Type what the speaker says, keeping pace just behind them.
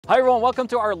Hi everyone, welcome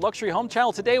to our luxury home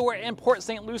channel. Today we're in Port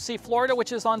Saint Lucie, Florida,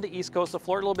 which is on the east coast of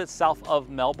Florida, a little bit south of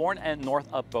Melbourne and north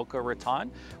of Boca Raton.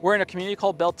 We're in a community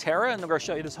called Belterra, and I'm going to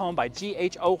show you this home by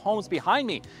GHO Homes. Behind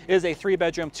me is a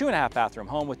 3-bedroom, 2.5 bathroom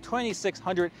home with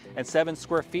 2,607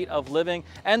 square feet of living,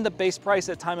 and the base price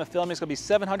at time of filming is going to be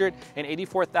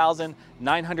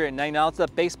 $784,999. That's the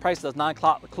base price. Does not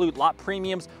include lot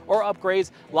premiums or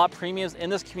upgrades. Lot premiums in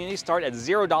this community start at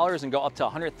 $0 and go up to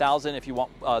 $100,000 if you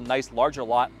want a nice larger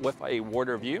lot with a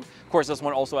water view. Of course, this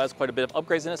one also has quite a bit of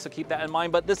upgrades in it, so keep that in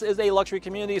mind. But this is a luxury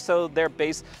community, so their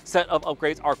base set of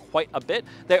upgrades are quite a bit.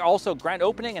 They're also grand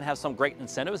opening and have some great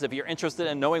incentives. If you're interested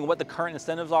in knowing what the current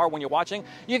incentives are when you're watching,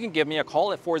 you can give me a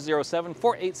call at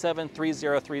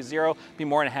 407-487-3030. Be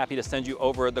more than happy to send you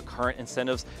over the current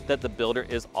incentives that the builder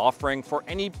is offering for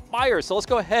any buyers. So let's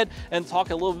go ahead and talk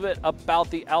a little bit about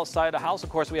the outside of the house. Of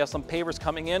course, we have some pavers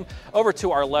coming in. Over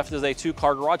to our left is a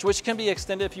 2-car garage, which can be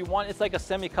extended if you want. It's like a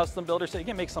semi-custom builder, so you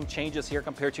can make some changes here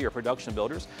compared to your production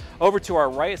builders. Over to our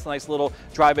right, it's a nice little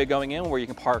driveway going in where you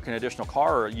can park an additional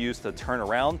car or use to turn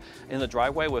around in the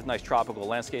driveway with nice tropical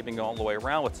landscaping going all the way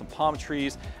around with some palm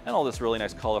trees and all this really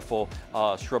nice colorful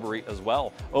shrubbery as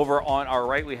well. Over on our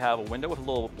right, we have a window with a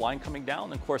little blind coming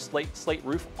down, and of course slate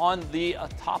roof on the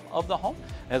top of the home.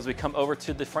 As we come over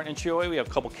to the front entryway, we have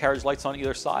a couple carriage lights on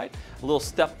either side, a little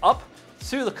step up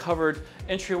to the covered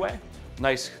entryway.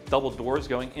 Nice double doors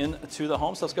going into the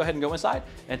home. So let's go ahead and go inside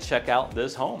and check out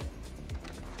this home.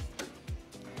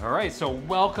 All right, so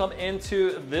welcome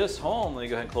into this home. Let me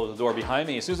go ahead and close the door behind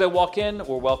me. As soon as I walk in,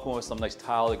 we're welcome with some nice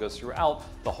tile that goes throughout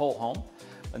the whole home.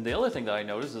 And the other thing that I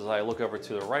noticed is I look over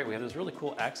to the right, we have this really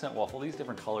cool accent wall, all these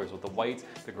different colors with the whites,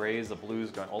 the grays, the blues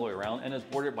going all the way around, and it's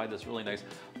bordered by this really nice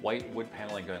white wood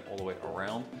paneling going all the way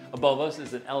around. Above us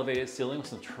is an elevated ceiling with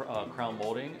some crown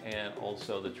molding, and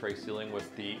also the tray ceiling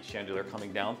with the chandelier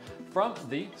coming down from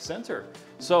the center.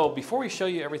 So before we show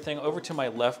you everything, over to my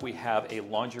left we have a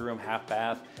laundry room, half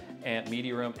bath, and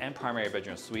media room and primary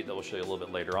bedroom suite that we'll show you a little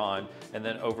bit later on. And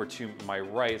then over to my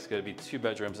right, it's going to be 2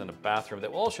 bedrooms and a bathroom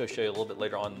that we'll also show you a little bit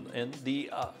later on in the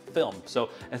film.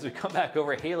 So as we come back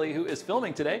over, Haley, who is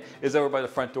filming today, is over by the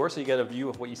front door, so you get a view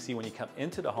of what you see when you come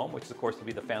into the home, which is of course to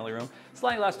be the family room.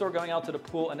 Sliding glass door going out to the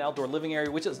pool and outdoor living area,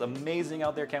 which is amazing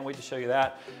out there. Can't wait to show you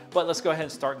that. But let's go ahead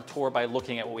and start the tour by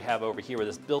looking at what we have over here with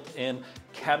this built-in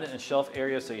cabinet and shelf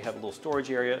area. So you have a little storage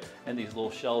area and these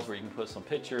little shelves where you can put some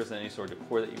pictures and any sort of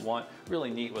decor that you want. Really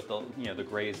neat with the, the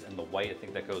grays and the white. I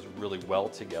think that goes really well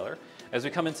together. As we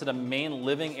come into the main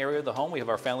living area of the home, we have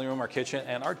our family room, our kitchen,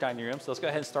 and our dining room. So let's go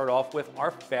ahead and start off with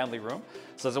our family room.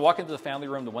 So as I walk into the family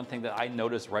room, the one thing that I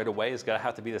noticed right away is going to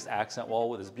have to be this accent wall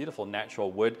with this beautiful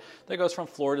natural wood that goes from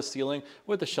floor to ceiling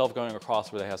with the shelf going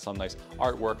across where they have some nice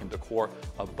artwork and decor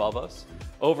above us.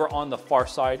 Over on the far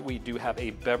side, we do have a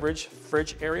beverage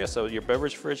fridge area. So your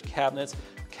beverage fridge cabinets,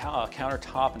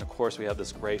 countertop, and of course we have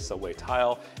this gray subway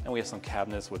tile, and we have some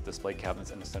cabinets with display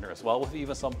cabinets in the center as well, with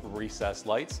even some recessed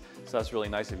lights. So that's really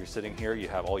nice. If you're sitting here, you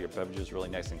have all your beverages really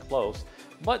nice and close.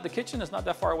 But the kitchen is not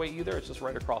that far away either. It's just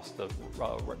right across the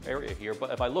area here.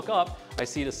 But if I look up, I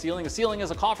see the ceiling. The ceiling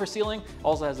is a coffer ceiling.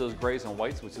 Also has those grays and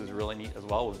whites, which is really neat as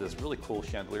well, with this really cool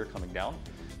chandelier coming down.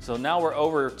 So now we're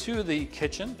over to the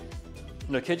kitchen.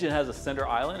 The kitchen has a center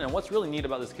island, and what's really neat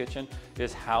about this kitchen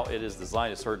is how it is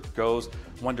designed. It sort of goes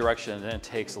one direction and then it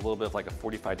takes a little bit of like a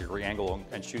 45-degree angle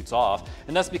and shoots off.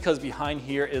 And that's because behind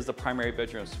here is the primary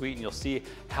bedroom suite, and you'll see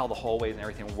how the hallways and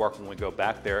everything work when we go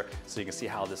back there, so you can see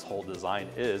how this whole design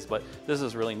is. But this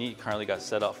is really neat. Currently got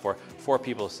set up for 4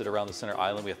 people to sit around the center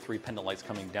island. We have 3 pendant lights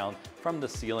coming down from the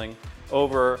ceiling.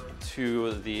 Over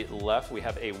to the left, we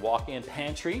have a walk-in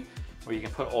pantry where you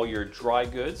can put all your dry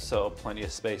goods, so plenty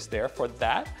of space there for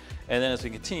that. And then as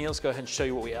we continue, let's go ahead and show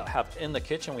you what we have in the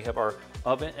kitchen. We have our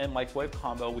oven and microwave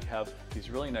combo. We have these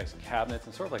really nice cabinets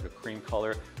and sort of like a cream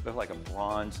color with like a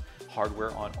bronze hardware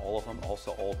on all of them,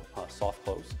 also all soft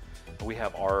close. We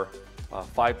have our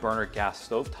 5-burner gas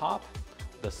stove top,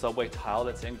 the subway tile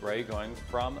that's in gray going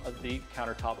from the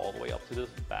countertop all the way up to the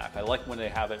back. I like when they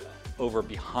have it over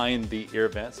behind the air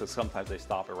vent, so sometimes they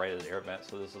stop it right at the air vent,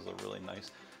 so this is a really nice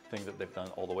thing that they've done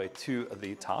all the way to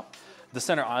the top. The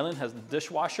center island has the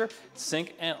dishwasher,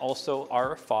 sink, and also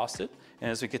our faucet. And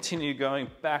as we continue going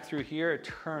back through here, it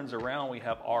turns around. We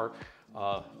have our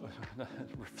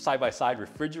side-by-side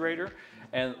refrigerator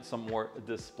and some more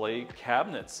display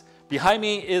cabinets. Behind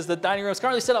me is the dining room. It's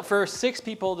currently set up for 6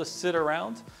 people to sit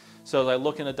around. So as I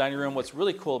look in the dining room, what's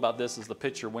really cool about this is the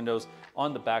picture windows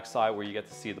on the back side where you get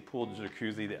to see the pool, the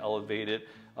jacuzzi, the elevated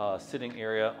sitting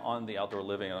area on the outdoor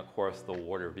living, and of course the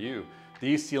water view.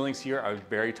 These ceilings here are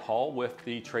very tall with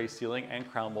the tray ceiling and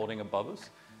crown molding above us.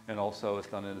 And also it's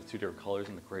done in the two different colors,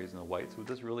 in the grays and the whites, with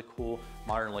this really cool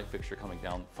modern light fixture coming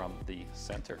down from the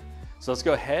center. So let's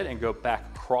go ahead and go back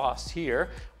across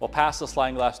here. We'll pass the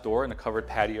sliding glass door in a covered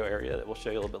patio area that we'll show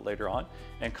you a little bit later on,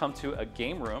 and come to a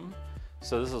game room.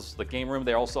 So this is the game room.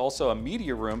 There's also a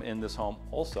media room in this home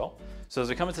also. So as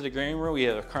we come into the game room, we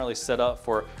are currently set up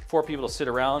for 4 people to sit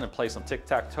around and play some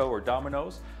tic-tac-toe or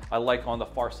dominoes. I like on the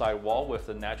far side wall with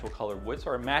the natural colored wood,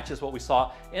 so it matches what we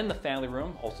saw in the family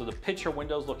room. Also the picture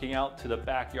windows looking out to the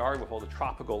backyard with all the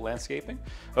tropical landscaping.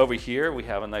 Over here, we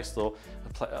have a nice little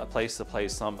place to play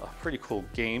some pretty cool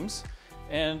games,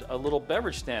 and a little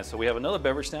beverage stand. So we have another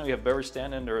beverage stand. We have a beverage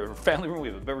stand in our family room. We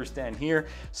have a beverage stand here.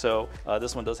 So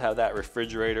this one does have that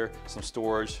refrigerator, some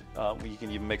storage. You can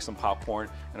even make some popcorn,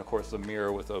 and of course the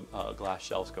mirror with a glass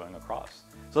shelves going across.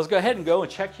 So let's go ahead and go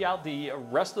and check out the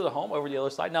rest of the home over the other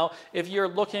side. Now, if you're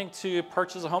looking to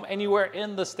purchase a home anywhere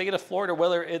in the state of Florida,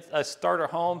 whether it's a starter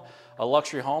home, a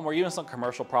luxury home, or even some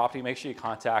commercial property, make sure you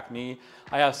contact me.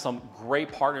 I have some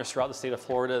great partners throughout the state of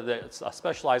Florida that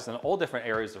specialize in all different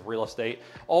areas of real estate,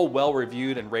 all well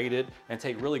reviewed and rated, and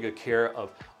take really good care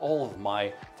of all of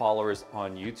my followers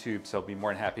on YouTube. So I'll be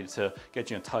more than happy to get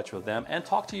you in touch with them and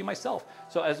talk to you myself.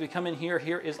 So as we come in here,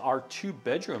 here is our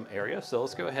 2-bedroom area. So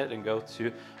let's go ahead and go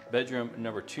to bedroom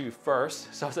number 2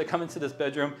 first. So as I come into this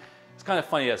bedroom, it's kind of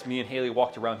funny, as me and Haley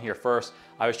walked around here first,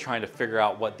 I was trying to figure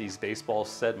out what these baseballs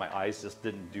said. My eyes just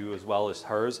didn't do as well as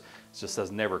hers. It just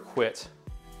says never quit,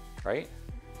 right?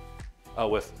 Oh,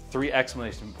 with 3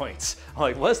 exclamation points. I'm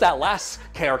like, what's that last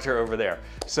character over there?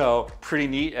 So pretty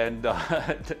neat and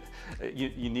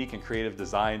unique and creative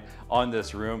design on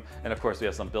this room. And of course we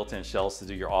have some built-in shelves to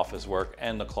do your office work,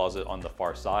 and the closet on the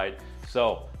far side.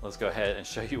 So let's go ahead and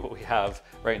show you what we have.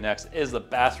 Right next is the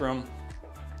bathroom.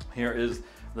 Here is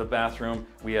the bathroom.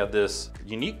 We have this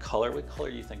unique color. What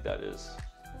color do you think that is?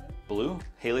 Blue?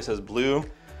 Haley says blue.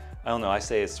 I don't know, I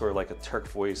say it's sort of like a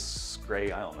turquoise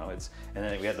gray, I don't know. And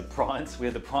then we have the bronze. We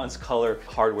have the bronze color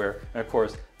hardware, and of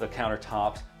course the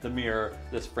countertops, the mirror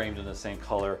that's framed in the same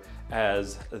color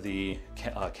as the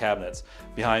cabinets.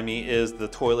 Behind me is the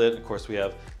toilet. Of course we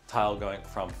have tile going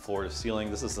from floor to ceiling.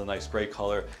 This is a nice gray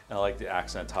color, and I like the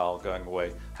accent tile going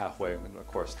away halfway, and of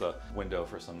course the window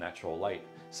for some natural light.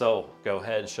 So go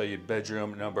ahead and show you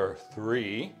bedroom number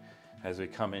 3. As we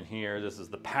come in here, this is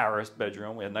the Paris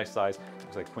bedroom. We have a nice size,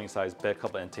 looks like queen size bed,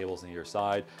 couple end tables on either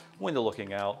side, window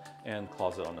looking out, and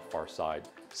closet on the far side.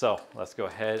 So let's go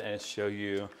ahead and show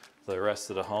you the rest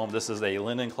of the home. This is a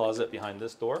linen closet behind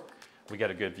this door. We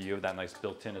got a good view of that nice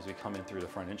built-in as we come in through the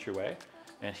front entryway.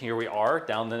 And here we are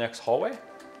down the next hallway.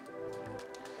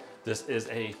 This is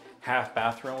a half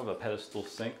bathroom with a pedestal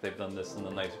sink. They've done this in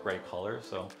a nice gray color,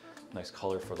 so nice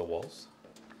color for the walls.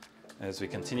 As we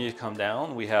continue to come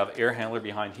down, we have air handler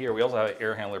behind here. We also have an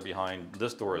air handler behind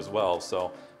this door as well,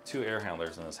 so 2 air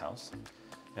handlers in this house.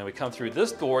 And we come through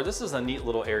this door. This is a neat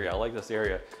little area. I like this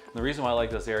area. And the reason why I like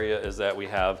this area is that we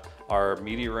have our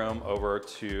media room over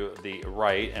to the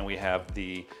right, and we have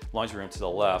the laundry room to the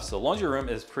left. So the laundry room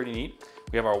is pretty neat.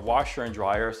 We have our washer and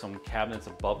dryer, some cabinets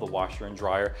above the washer and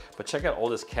dryer, but check out all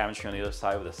this cabinetry on the other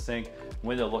side with a sink,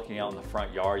 window looking out in the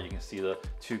front yard. You can see the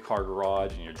 2-car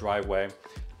garage and your driveway.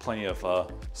 Plenty of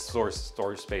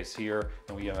storage space here,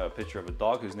 and we have a picture of a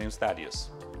dog whose name is Thaddeus,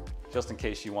 just in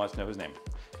case you want to know his name.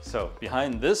 So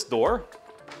behind this door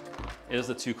is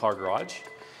the 2-car garage.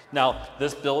 Now,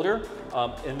 this builder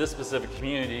in this specific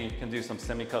community can do some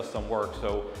semi-custom work.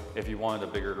 So if you wanted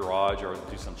a bigger garage or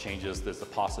do some changes, there's a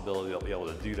possibility they'll be able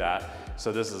to do that.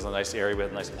 So this is a nice area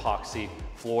with nice epoxy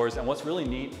floors. And what's really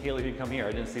neat, Haley, if you come here,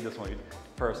 I didn't see this one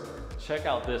first. Check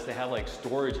out this. They have like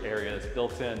storage area that's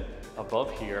built in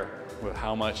above here with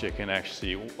how much it can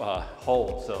actually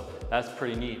hold. So that's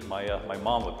pretty neat. My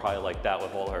mom would probably like that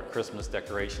with all her Christmas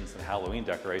decorations and Halloween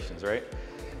decorations, right?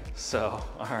 So,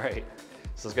 all right.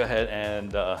 So let's go ahead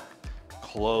and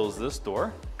close this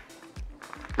door.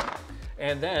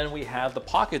 And then we have the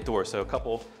pocket door. So a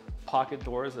couple pocket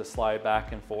doors that slide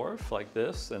back and forth like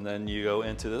this. And then you go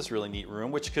into this really neat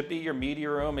room, which could be your media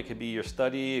room. It could be your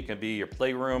study. It could be your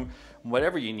playroom,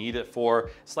 whatever you need it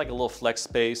for. It's like a little flex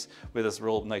space with this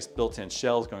real nice built-in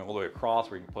shelves going all the way across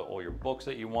where you can put all your books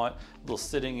that you want. A little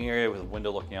sitting area with a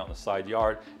window looking out in the side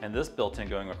yard. And this built-in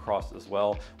going across as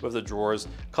well with the drawers.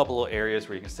 A couple of areas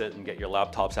where you can sit and get your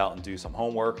laptops out and do some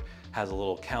homework. Has a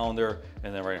little calendar,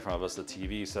 and then right in front of us the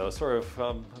TV. So it sort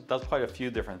of does quite a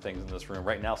few different things in this room.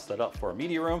 Right now set up for a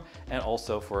media room and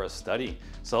also for a study.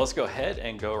 So let's go ahead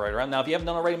and go right around. Now, if you haven't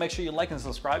done already, make sure you like and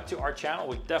subscribe to our channel.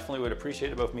 We definitely would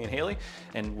appreciate it, both me and Haley.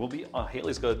 And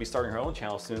Haley's going to be starting her own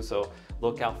channel soon, so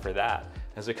look out for that.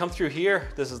 As we come through here,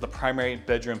 this is the primary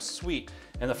bedroom suite.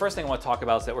 And the first thing I want to talk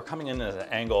about is that we're coming in at an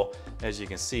angle, as you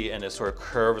can see, and it sort of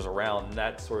curves around, and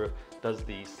that sort of does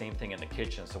the same thing in the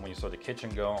kitchen. So when you saw the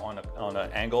kitchen go on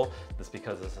an angle, that's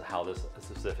because this is how this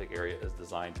specific area is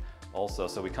designed also.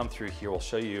 So we come through here, we'll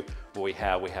show you what we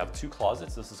have. We have 2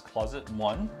 closets. This is closet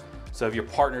 1. So if your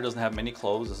partner doesn't have many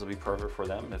clothes, this will be perfect for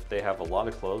them. If they have a lot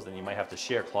of clothes, then you might have to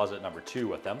share closet number 2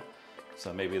 with them.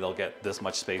 So maybe they'll get this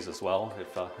much space as well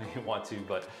if you want to,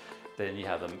 but then you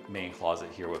have the main closet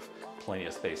here with plenty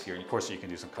of space here. And of course you can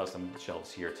do some custom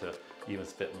shelves here to even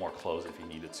fit more clothes if you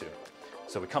needed to.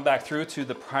 So we come back through to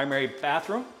the primary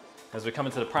bathroom. As we come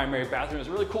into the primary bathroom, there's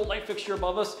a really cool light fixture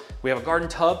above us. We have a garden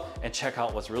tub, and check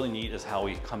out what's really neat is how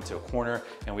we come to a corner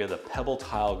and we have the pebble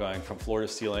tile going from floor to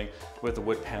ceiling with the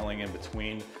wood paneling in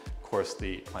between. Of course,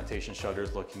 the plantation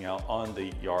shutters looking out on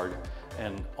the yard,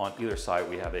 and on either side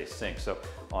we have a sink. So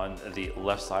on the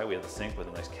left side we have the sink with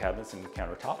nice cabinets and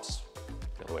countertops,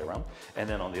 the other way around. And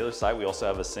then on the other side we also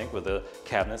have a sink with the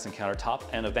cabinets and countertop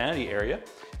and a vanity area.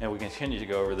 And we continue to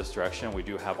go over this direction. We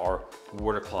do have our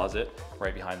water closet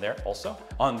right behind there also.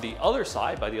 On the other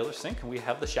side, by the other sink, we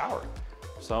have the shower.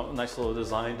 So a nice little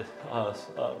designed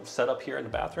setup here in the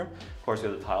bathroom. Of course, we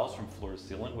have the tiles from floor to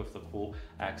ceiling with the cool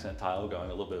accent tile going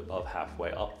a little bit above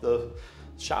halfway up the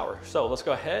shower. So let's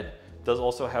go ahead. It does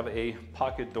also have a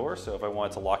pocket door. So if I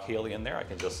wanted to lock Haley in there, I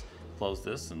can just close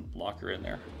this and lock her in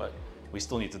there. But we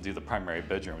still need to do the primary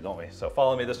bedroom, don't we? So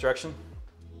follow me this direction.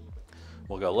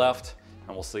 We'll go left,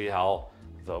 and we'll see how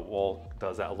the wall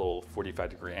does that little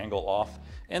 45-degree angle off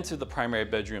into the primary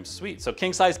bedroom suite. So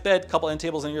king size bed, couple end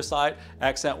tables on your side,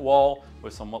 accent wall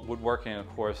with some woodworking, and of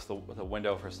course the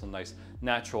window for some nice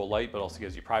natural light, but also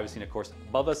gives you privacy. And of course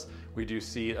above us, we do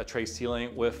see a tray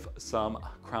ceiling with some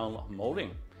crown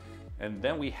molding. And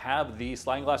then we have the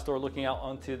sliding glass door looking out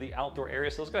onto the outdoor area.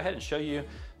 So let's go ahead and show you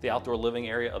the outdoor living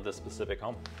area of this specific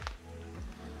home.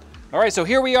 All right, so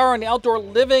here we are in the outdoor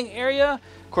living area.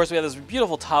 Of course, we have this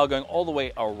beautiful tile going all the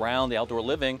way around the outdoor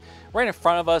living. Right in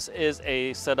front of us is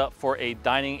a setup for a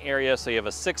dining area. So you have a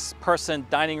 6-person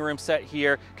dining room set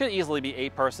here. Could easily be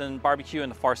 8-person barbecue on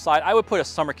the far side. I would put a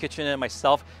summer kitchen in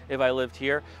myself if I lived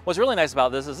here. What's really nice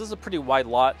about this is a pretty wide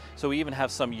lot. So we even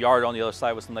have some yard on the other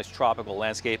side with some nice tropical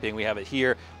landscaping. We have it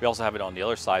here. We also have it on the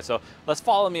other side. So let's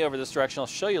follow me over this direction. I'll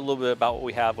show you a little bit about what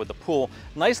we have with the pool.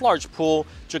 Nice large pool,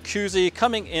 jacuzzi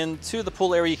coming into the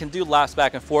pool area. You can do laps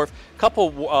back and forth.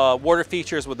 Couple water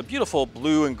features with a beautiful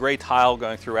blue and gray tile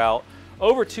going throughout.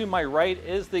 Over to my right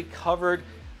is the covered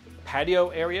patio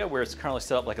area where it's currently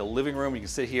set up like a living room. You can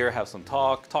sit here, have some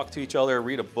talk to each other,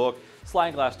 read a book,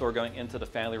 sliding glass door going into the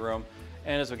family room.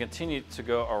 And as we continue to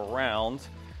go around,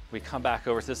 we come back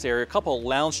over to this area, a couple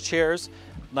lounge chairs,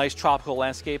 nice tropical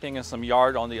landscaping and some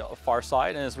yard on the far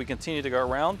side. And as we continue to go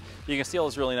around, you can see all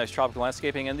this really nice tropical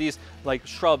landscaping and these like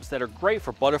shrubs that are great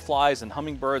for butterflies and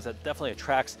hummingbirds. That definitely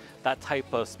attracts that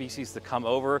type of species to come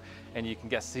over, and you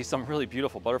can see some really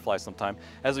beautiful butterflies sometime.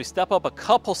 As we step up a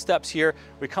couple steps here,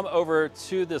 we come over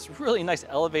to this really nice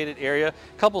elevated area, a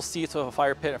couple seats with a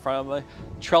fire pit in front of me,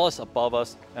 trellis above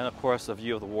us, and of course a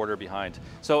view of the water behind.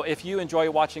 So if you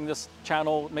enjoy watching this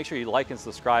channel, make sure you like and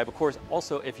subscribe. Of course,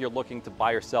 also if you're looking to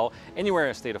buy or sell anywhere in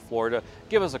the state of Florida,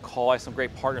 give us a call. I have some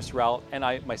great partners throughout, and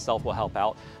I myself will help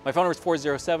out. My phone number is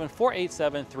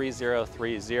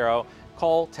 407-487-3030.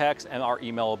 Call, text, and our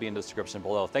email will be in the description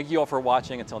below. Thank you all for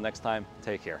watching. Until next time,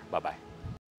 take care. Bye-bye.